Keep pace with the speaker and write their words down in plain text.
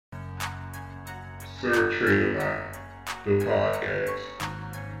Sir Trader Line, the podcast.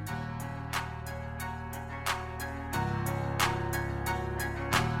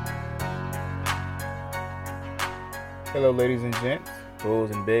 Hello, ladies and gents,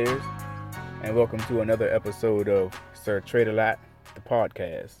 bulls and bears, and welcome to another episode of Sir Trader Lot, the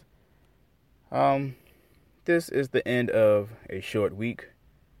podcast. This is the end of a short week.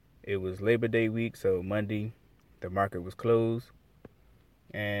 It was Labor Day week, so Monday the market was closed,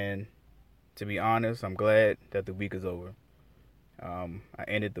 and to be honest, I'm glad that the week is over. I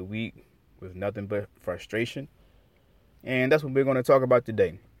ended the week with nothing but frustration, and that's what we're going to talk about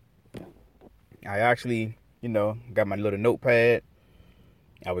today. I actually got my little notepad.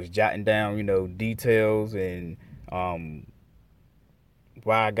 I was jotting down, details and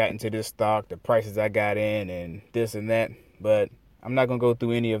why I got into this stock, the prices I got in, and this and that. But I'm not going to go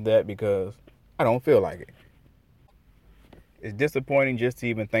through any of that because I don't feel like it. It's disappointing just to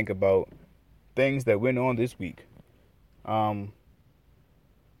even think about things that went on this week.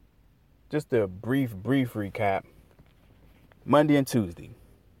 Just a brief recap. Monday and Tuesday.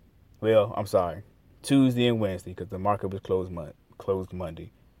 Well, I'm sorry. Tuesday and Wednesday, because the market was closed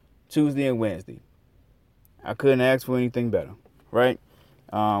Monday. Tuesday and Wednesday. I couldn't ask for anything better, right?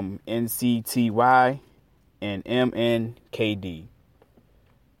 NCTY and MNKD.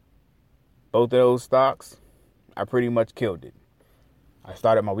 Both of those stocks, I pretty much killed it. I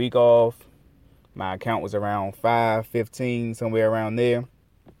started my week off. My account was around 515, somewhere around there.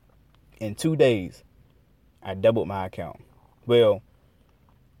 In 2 days, I doubled my account. Well,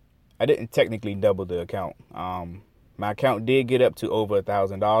 I didn't technically double the account. My account did get up to over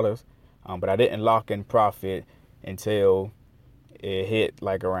 $1,000, but I didn't lock in profit until it hit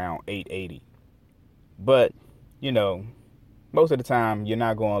like around 880. But, most of the time you're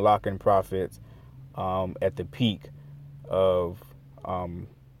not going to lock in profits at the peak of,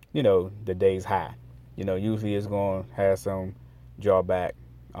 the day's high. Usually it's going to have some drawback.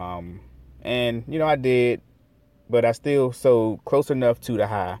 And I did, but I still sold close enough to the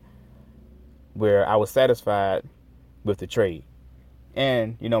high where I was satisfied with the trade.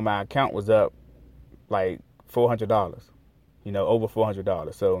 And, my account was up like $400, over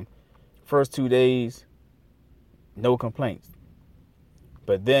 $400. So first 2 days, no complaints.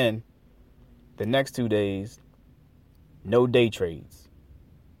 But then the next 2 days, no day trades.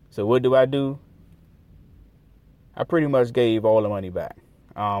 So what do? I pretty much gave all the money back.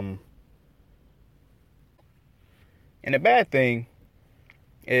 And the bad thing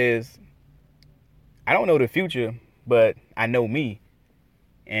is, I don't know the future, but I know me.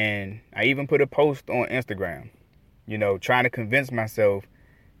 And I even put a post on Instagram, trying to convince myself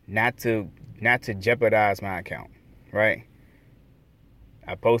not to jeopardize my account, right?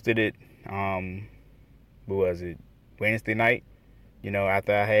 I posted it, Wednesday night,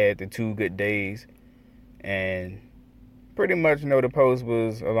 after I had the 2 good days. And pretty much, the post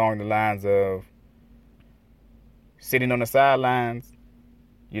was along the lines of sitting on the sidelines,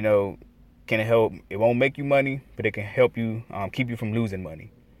 can it help? It won't make you money, but it can help you keep you from losing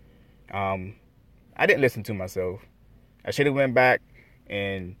money. I didn't listen to myself. I should have went back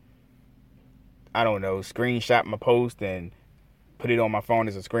and, screenshot my post and put it on my phone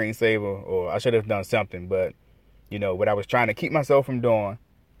as a screensaver, or I should have done something. But, what I was trying to keep myself from doing,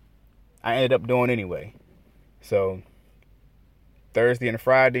 I ended up doing anyway. So Thursday and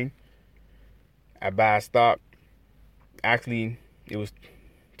Friday, I buy stock. Actually, it was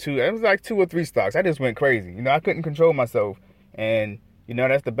like 2 or 3 stocks. I just went crazy. I couldn't control myself. And,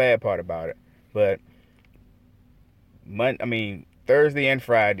 that's the bad part about it. But Thursday and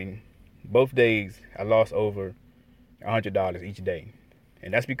Friday, both days, I lost over $100 each day.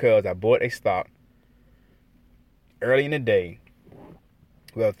 And that's because I bought a stock early in the day.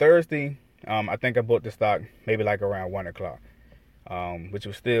 Well, Thursday, I think I bought the stock maybe like around 1 o'clock, which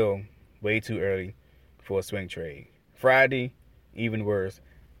was still way too early for a swing trade. Friday, even worse.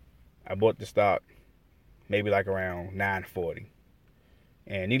 I bought the stock maybe like around 9:40.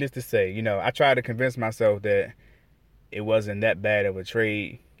 And needless to say, I tried to convince myself that it wasn't that bad of a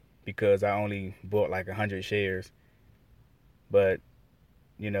trade because I only bought like 100 shares. But,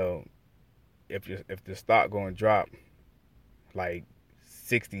 if the stock going to drop like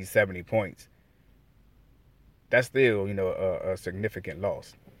 60, 70 points, that's still, a significant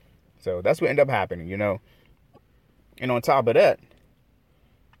loss. So that's what ended up happening, And on top of that,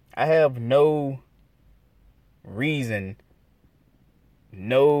 I have no reason,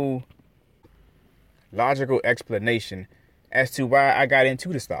 no logical explanation as to why I got into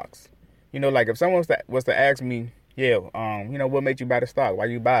the stocks. Like if someone was to ask me, what made you buy the stock? Why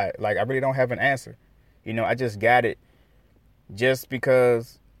you buy it? Like, I really don't have an answer. I just got it just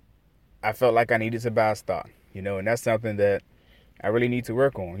because I felt like I needed to buy stock, and that's something that I really need to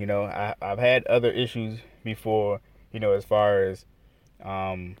work on. I've had other issues before, as far as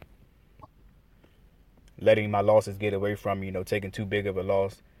letting my losses get away from me, taking too big of a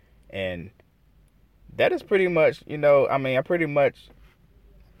loss. And that is pretty much, I pretty much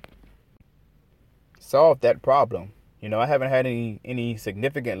solved that problem. I haven't had any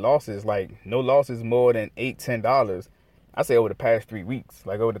significant losses, like no losses more than $8-10. I say over the past 3 weeks.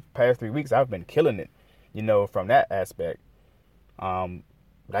 Like over the past 3 weeks, I've been killing it, from that aspect.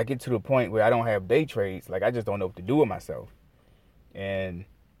 But I get to the point where I don't have day trades. Like I just don't know what to do with myself. And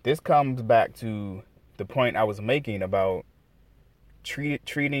this comes back to the point I was making about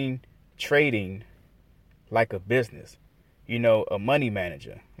treating trading like a business, a money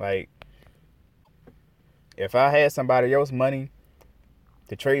manager. Like if I had somebody else's money,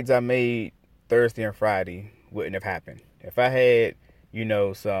 the trades I made Thursday and Friday wouldn't have happened. If I had,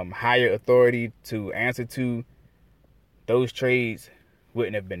 some higher authority to answer to, those trades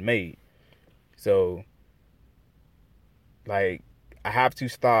wouldn't have been made. So, like, I have to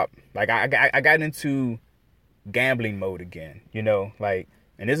stop. Like, I got into gambling mode again, like,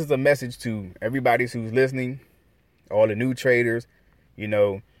 and this is a message to everybody who's listening, all the new traders,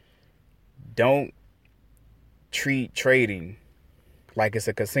 don't treat trading like it's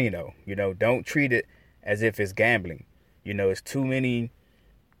a casino. Don't treat it as if it's gambling. It's too many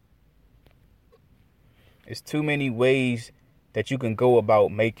ways that you can go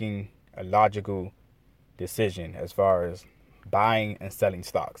about making a logical decision as far as buying and selling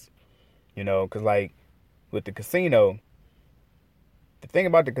stocks. Because like with the casino, the thing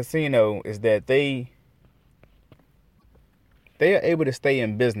about the casino is that they are able to stay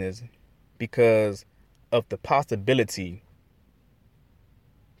in business because of the possibility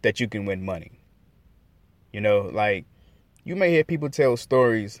that you can win money. Like you may hear people tell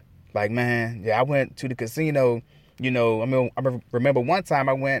stories like, man, yeah, I went to the casino, I remember one time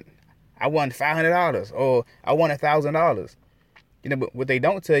I won $500 or I won $1,000. But what they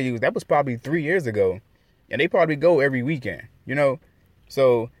don't tell you is that was probably 3 years ago and they probably go every weekend,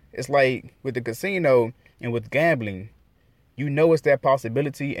 So it's like with the casino and with gambling, it's that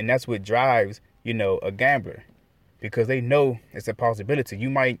possibility, and that's what drives, a gambler, because they know it's a possibility. You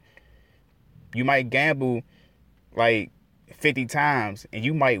might gamble like 50 times and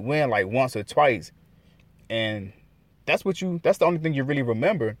you might win like once or twice. And that's the only thing you really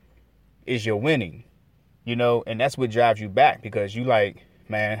remember is your winning, and that's what drives you back, because you like,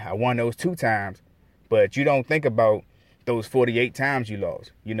 man, I won those 2 times, but you don't think about those 48 times you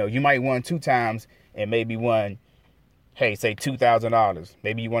lost. You might won 2 times and maybe won, hey, say $2,000.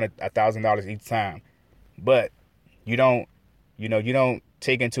 Maybe you won $1,000 each time, but you don't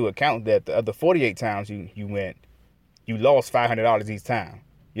take into account that the other 48 times you went, you lost $500 each time.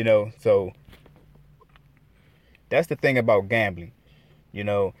 So that's the thing about gambling,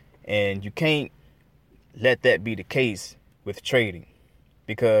 and you can't let that be the case with trading,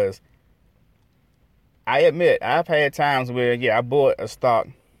 because I admit I've had times where, yeah, I bought a stock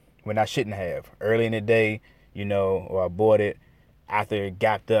when I shouldn't have early in the day, or I bought it after it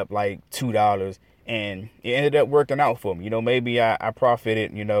gapped up like $2 and it ended up working out for me. Maybe I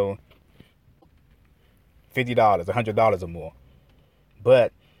profited, $50, $100 or more.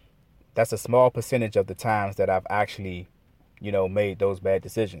 But that's a small percentage of the times that I've actually, made those bad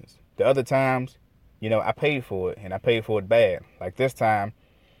decisions. The other times, I paid for it, and I paid for it bad. Like this time,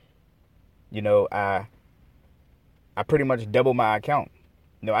 I pretty much doubled my account.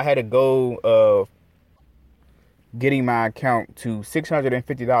 I had a goal of getting my account to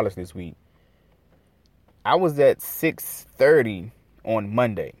 $650 this week. I was at $630 on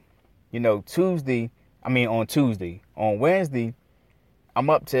Monday. On Tuesday. On Wednesday, I'm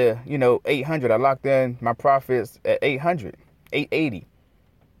up to, $800. I locked in my profits at $880.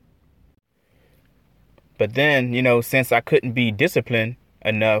 But then, since I couldn't be disciplined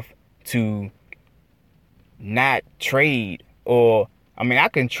enough to not trade, or, I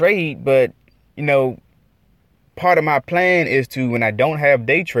can trade, but, part of my plan is to, when I don't have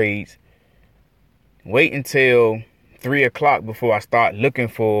day trades, wait until 3 o'clock before I start looking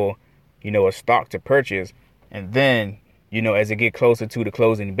for, a stock to purchase. And then, as it get closer to the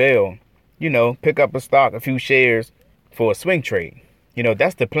closing bell, pick up a stock, a few shares for a swing trade.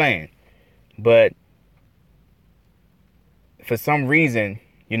 That's the plan. But for some reason,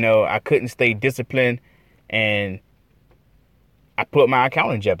 I couldn't stay disciplined, and I put my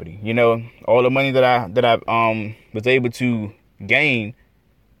account in jeopardy. All the money that I was able to gain,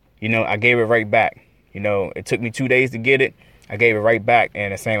 I gave it right back. It took me 2 days to get it. I gave it right back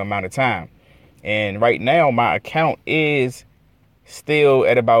in the same amount of time. And right now my account is still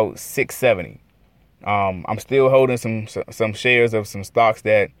at about 670. I'm still holding some shares of some stocks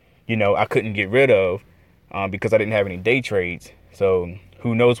that, I couldn't get rid of because I didn't have any day trades. So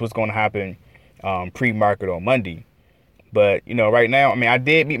who knows what's going to happen pre-market on Monday. But, right now, I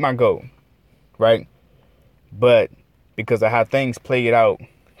did meet my goal, right? But because of how things played out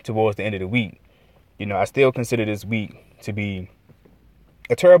towards the end of the week, I still consider this week to be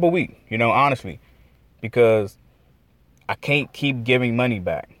a terrible week, honestly, because I can't keep giving money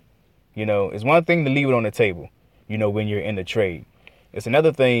back. It's one thing to leave it on the table, when you're in the trade. It's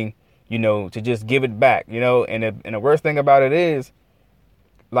another thing, to just give it back, and the worst thing about it is,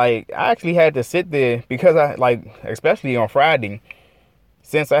 like, I actually had to sit there because especially on Friday,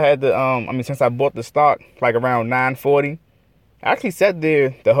 since I had since I bought the stock like around 9:40, I actually sat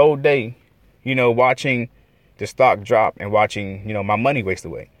there the whole day, watching the stock drop and watching, my money waste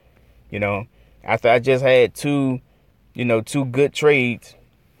away. After I just had two good trades,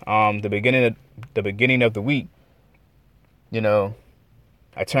 the beginning of the week,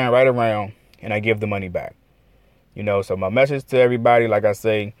 I turn right around and I give the money back. So my message to everybody, like I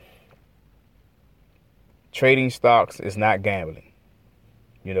say, trading stocks is not gambling.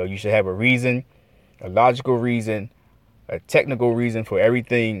 You should have a reason, a logical reason, a technical reason for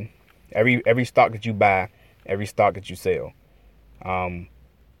everything, every stock that you buy, every stock that you sell. But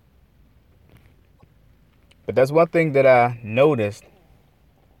that's one thing that I noticed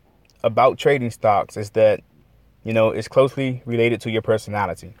about trading stocks is that, it's closely related to your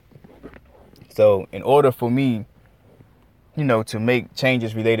personality. So in order for me, to make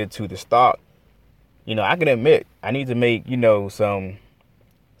changes related to the stock, I can admit I need to make,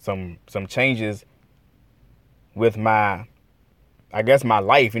 some changes with my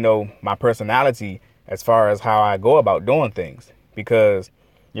life, my personality as far as how I go about doing things. Because,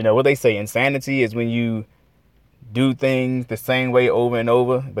 what they say, insanity is when you do things the same way over and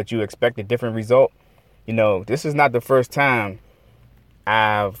over, but you expect a different result. This is not the first time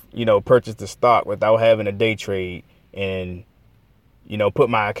I've, purchased a stock without having a day trade and, put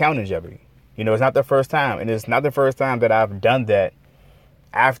my account in jeopardy. It's not the first time. And it's not the first time that I've done that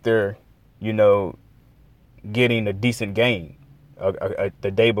after, getting a decent gain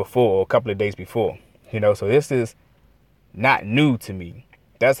the day before or a couple of days before. So this is not new to me.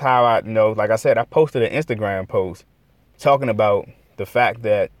 That's how I, like I said, I posted an Instagram post talking about the fact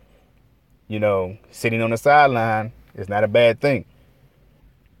that, sitting on the sideline is not a bad thing.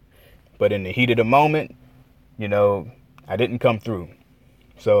 But in the heat of the moment, I didn't come through.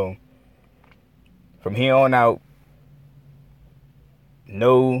 So from here on out,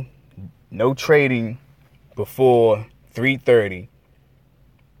 no trading before 3:30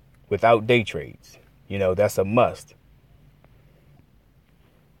 without day trades. That's a must.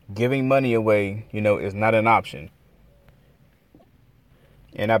 Giving money away, is not an option.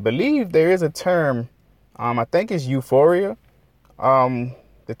 And I believe there is a term, I think it's euphoria.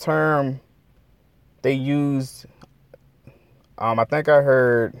 The term they use, I think I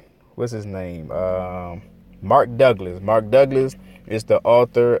heard, what's his name? Mark Douglas. Mark Douglas is the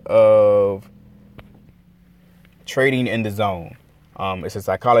author of Trading in the Zone. It's a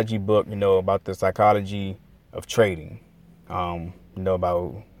psychology book, about the psychology of trading.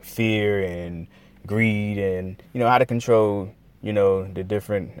 About fear and greed and, how to control, the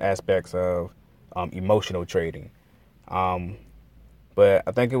different aspects of emotional trading. But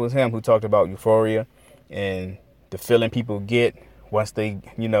I think it was him who talked about euphoria and the feeling people get once they,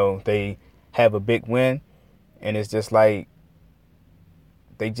 they have a big win. And it's just like,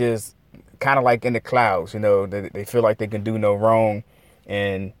 they just kind of like in the clouds, they feel like they can do no wrong.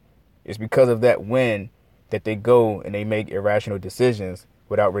 And it's because of that win that they go and they make irrational decisions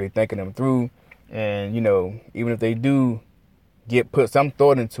without really thinking them through. And, even if they do put some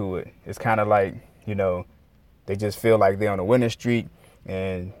thought into it, it's kind of like, they just feel like they're on a winning streak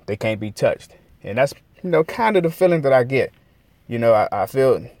and they can't be touched. And that's, kind of the feeling that I get. I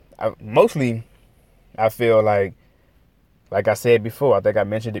feel like I said before, I think I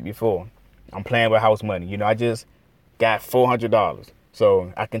mentioned it before, I'm playing with house money. I just got $400.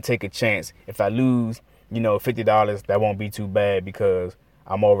 So I can take a chance. If I lose, $50, that won't be too bad because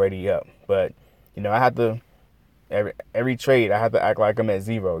I'm already up. But, I have to, every trade, I have to act like I'm at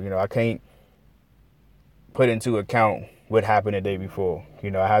zero. I can't put into account what happened the day before.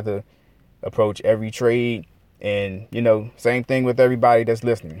 I have to approach every trade and, same thing with everybody that's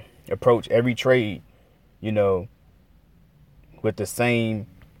listening. Approach every trade, with the same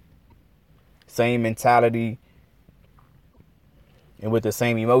mentality and with the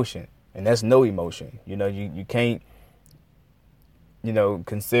same emotion. And that's no emotion. You can't,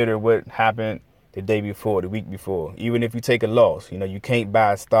 consider what happened the day before, the week before. Even if you take a loss, you can't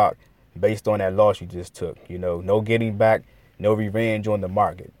buy a stock based on that loss you just took. No getting back, no revenge on the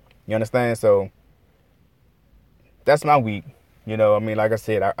market. You understand? So that's my week. Like I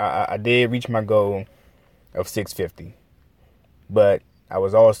said, I did reach my goal of 650, but I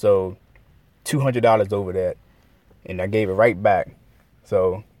was also $200 over that, and I gave it right back.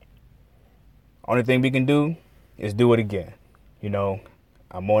 So only thing we can do is do it again.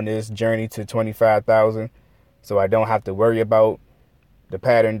 I'm on this journey to 25,000, so I don't have to worry about the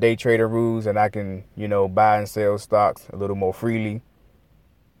pattern day trader rules, and I can, buy and sell stocks a little more freely.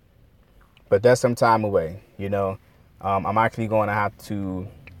 But that's some time away. I'm actually going to have to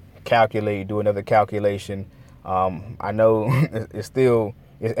do another calculation. I know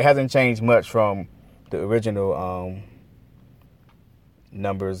it hasn't changed much from the original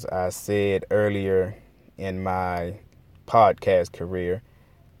numbers I said earlier in my podcast career.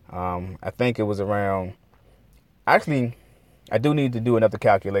 I think it was around, actually, I do need to do another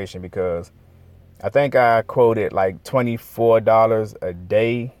calculation because I think I quoted like $24 a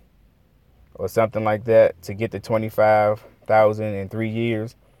day or something like that to get to 25,000 in 3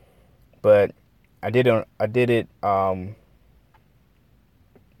 years. But I did it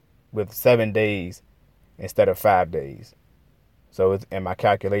with 7 days instead of 5 days. So in my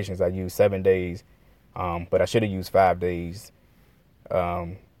calculations, I used 7 days, but I should have used 5 days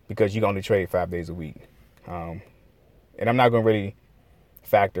because you can only trade 5 days a week. And I'm not going to really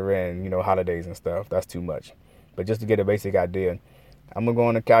factor in, holidays and stuff. That's too much. But just to get a basic idea, I'm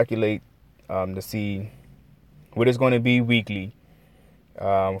going to calculate to see what it's going to be weekly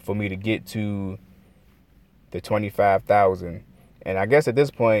for me to get to the 25,000. And I guess at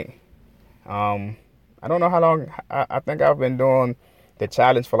this point, I don't know how long. I think I've been doing the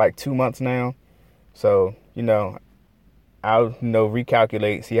challenge for like 2 months now. So, I'll,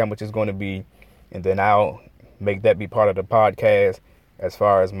 recalculate, see how much it's going to be, and then I'll make that be part of the podcast as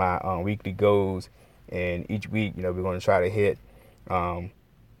far as my weekly goals. And each week, we're going to try to hit, a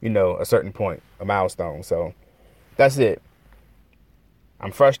certain point, a milestone. So that's it.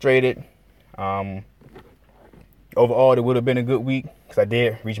 I'm frustrated. Overall, it would have been a good week because I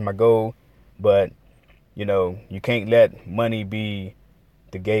did reach my goal. But, you can't let money be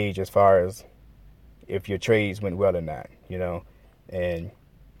the gauge as far as if your trades went well or not, And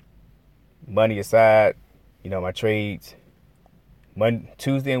money aside, my trades,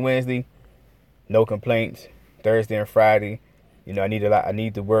 Tuesday and Wednesday, no complaints. Thursday and Friday, I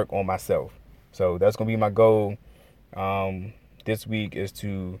need to work on myself. So that's going to be my goal this week is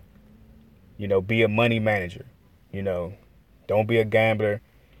to, be a money manager. Don't be a gambler.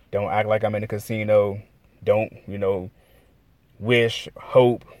 Don't act like I'm in a casino. Don't, wish,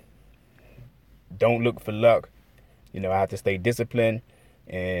 hope. Don't look for luck. I have to stay disciplined.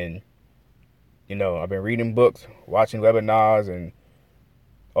 And, I've been reading books, watching webinars, and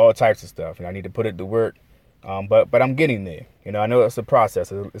all types of stuff. And I need to put it to work. But I'm getting there. I know it's a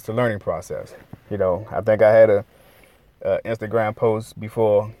process. It's a learning process. I think I had a Instagram post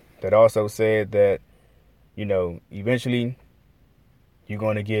before that also said that, eventually you're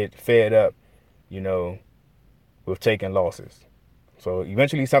going to get fed up, with taking losses. So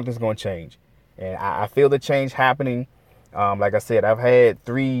eventually something's going to change. And I feel the change happening. Like I said, I've had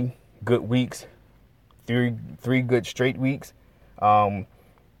 3 good weeks, three good straight weeks. No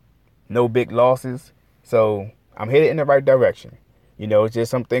big losses. So I'm headed in the right direction. It's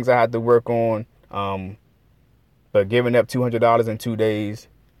just some things I had to work on. But giving up $200 in 2 days,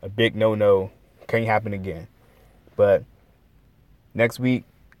 a big no-no, can't happen again. But next week,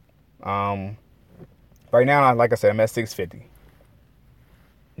 right now, like I said, I'm at 650.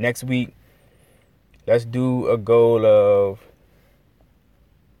 Next week, let's do a goal of,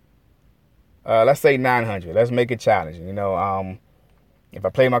 let's say 900. Let's make it challenging. If I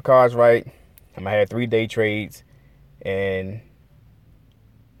play my cards right, I'm going to have 3 day trades. And,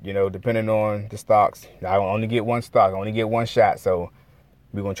 depending on the stocks, I only get one stock. I only get one shot. So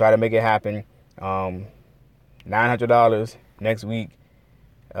we're going to try to make it happen. $900 next week.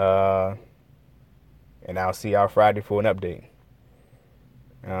 And I'll see y'all Friday for an update.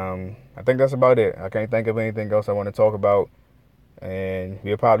 I think that's about it. I can't think of anything else I want to talk about. And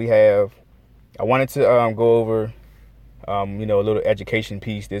we'll probably have, I wanted to go over, a little education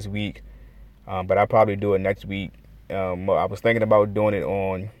piece this week. But I'll probably do it next week. I was thinking about doing it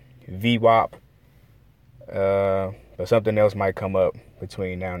on VWAP. But something else might come up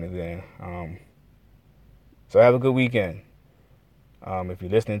between now and then. So have a good weekend. If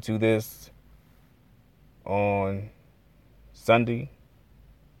you're listening to this on Sunday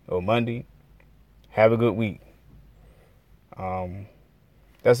or Monday, have a good week.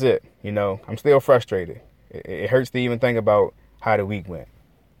 that's it. You know, I'm still frustrated. It hurts to even think about how the week went.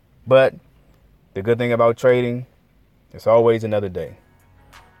 But the good thing about trading, it's always another day.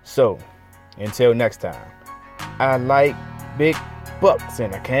 So, until next time, I like big bucks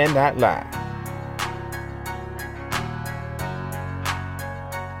and I cannot lie.